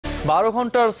12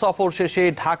 ঘন্টার সফর শেষে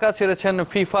ঢাকা ছেড়েছেন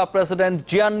ফিফা প্রেসিডেন্ট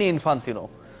জিয়ান্নি ইনফান্তিনো।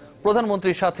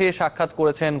 প্রধানমন্ত্রীর সাথে সাক্ষাৎ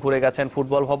করেছেন, ঘুরে গেছেন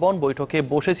ফুটবল ভবন, বৈঠকে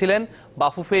বসেছিলেন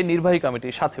বাফুফে নির্বাহী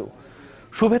কমিটির সাথেও।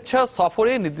 শুভেচ্ছা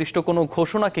সফরে নির্দিষ্ট কোনো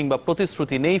ঘোষণা কিংবা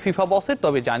প্রতিশ্রুতি নেই ফিফা বসের,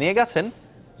 তবে জানিয়ে গেছেন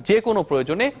যে কোনো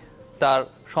প্রয়োজনে তার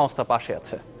সংস্থা পাশে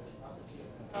আছে।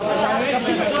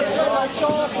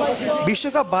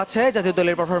 বিশ্বকাপ বাছাই জাতীয়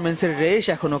দলের পারফরমেন্সের রেশ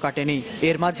এখনো কাটেনি।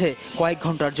 এর মাঝে কয়েক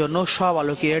ঘন্টার জন্য সব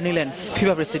আলো কেড়ে নিলেন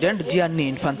ফিফা প্রেসিডেন্ট জিয়ান্নি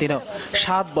ইনফান্তিনো।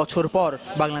 7 বছর পর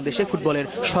বাংলাদেশে ফুটবলের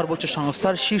সর্বোচ্চ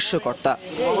সংস্থার শীর্ষকর্তা।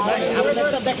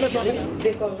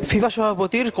 ফিফা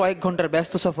সভাপতির কয়েক ঘন্টার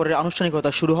ব্যস্ত সফরের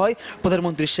আনুষ্ঠানিকতা শুরু হয়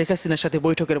প্রধানমন্ত্রী শেখ হাসিনার সাথে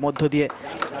বৈঠকের মধ্য দিয়ে।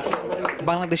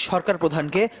 বাংলাদেশ সরকার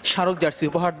প্রধানকে স্মারক জার্সি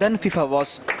উপহার দেন ফিফা বস,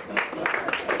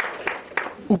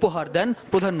 উপহার দেন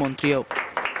প্রধানমন্ত্রীও।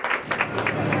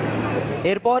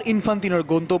 এরপর ইনফান্তিনোর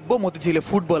গন্তব্য মতিঝিলে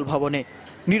ফুটবল ভবনে।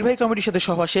 নির্বাহী কমিটির সাথে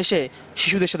সভা শেষে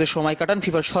শিশুদের সাথে সময় কাটান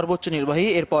ফিফার সর্বোচ্চ নির্বাহী।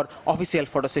 এরপর অফিসিয়াল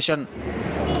ফটো সেশন।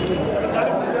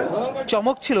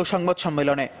 চমক ছিল সংবাদ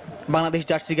সম্মেলনে। বাংলাদেশ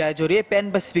জার্সি গায়ে জড়িয়ে প্যান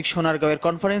প্যাসিফিক সোনারগাঁওয়ের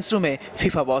কনফারেন্স রুমে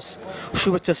ফিফা বস।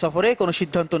 শুভেচ্ছা সফরে কোনো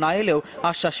সিদ্ধান্ত না এলেও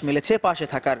আশ্বাস মিলেছে পাশে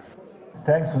থাকার।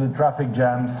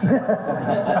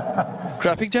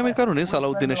 ট্রাফিক জ্যামের কারণে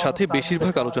সালাউদ্দিনের সাথে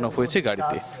বেশিরভাগ আলোচনা হয়েছে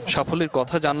গাড়িতে। সাফল্যের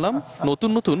কথা জানলাম, নতুন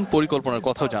নতুন পরিকল্পনার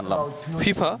কথাও জানলাম।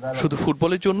 ফিফা শুধু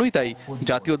ফুটবলের জন্যই, তাই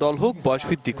জাতীয় দল হোক,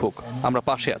 বয়সভিত্তিক হোক, আমরা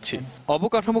পাশে আছি।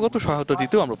 অবকাঠামোগত সহায়তা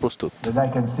দিতেও আমরা প্রস্তুত।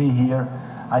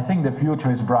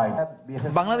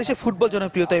 বাংলাদেশে ফুটবল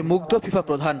জনপ্রিয়তায় মুগ্ধ ফিফা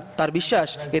প্রধান। তার বিশ্বাস,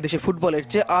 এদেশে ফুটবলের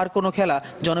চেয়ে আর কোনো খেলা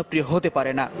জনপ্রিয় হতে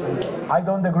পারে না।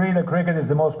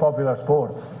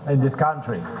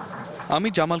 আমি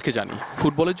জামালকে জানি,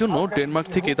 ফুটবলের জন্য ডেনমার্ক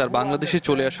থেকে তার বাংলাদেশে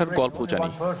চলে আসার গল্প জানি।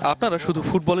 আপনারা শুধু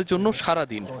ফুটবলের জন্য সারা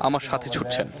দিন আমার সাথে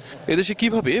ছুটছেন। এদেশে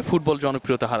কিভাবে ফুটবল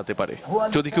জনপ্রিয়তা হারাতে পারে?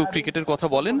 যদি কেউ ক্রিকেটের কথা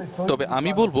বলেন, তবে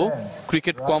আমি বলবো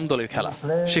ক্রিকেট কম দলের খেলা।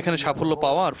 সেখানে সাফল্য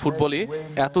পাওয়া আর ফুটবলে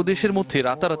এত দেশের মধ্যে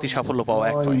রাতারাতি সাফল্য পাওয়া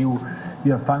এক নয়।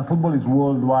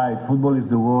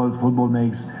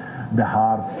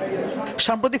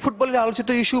 সাম্প্রতিক ফুটবলের আলোচিত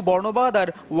ইস্যু বর্ণবাদ আর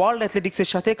ওয়ার্ল্ড অ্যাথলেটিক্সের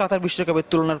সাথে কাতার বিশ্বকাপের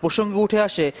তুলনার প্রসঙ্গ উঠে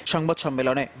আসে সংবাদ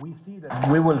সম্মেলনে।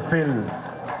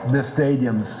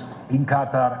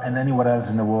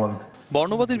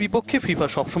 বর্ণবাদের বিপক্ষে ফিফা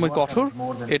সবসময় কঠোর।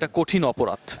 এটা কঠিন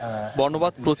অপরাধ।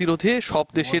 বর্ণবাদ প্রতিরোধে সব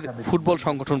দেশের ফুটবল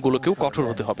সংগঠনগুলোকেও কঠোর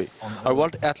হতে হবে। আর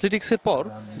ওয়ার্ল্ড অ্যাথলেটিক্সের পর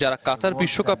যারা কাতার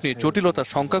বিশ্বকাপ নিয়ে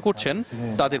জটিলতার শঙ্কা করছেন,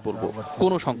 তাদের বলবো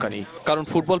কোনো শঙ্কা নেই, কারণ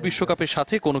ফুটবল বিশ্বকাপের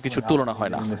সাথে কোনো কিছুর তুলনা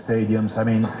হয় না।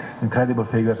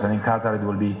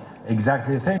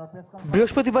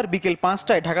 বৃহস্পতিবার বিকেল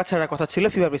 5টায় ঢাকা ছাড়ার কথা ছিল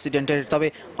ফিফা প্রেসিডেন্টের, তবে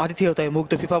আতিথেয়তায়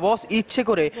মুগ্ধ ফিফা বস ইচ্ছে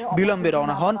করে বিলম্বে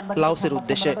রওনা হন লাওসের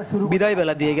উদ্দেশ্যে। বিদায়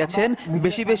বেলা দিয়ে গেছেন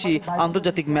বেশি বেশি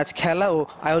আন্তর্জাতিক ম্যাচ খেলা ও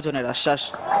আয়োজনের আশ্বাস।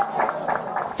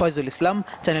 ফয়জুল ইসলাম,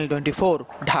 চ্যানেল 24,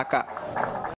 ঢাকা।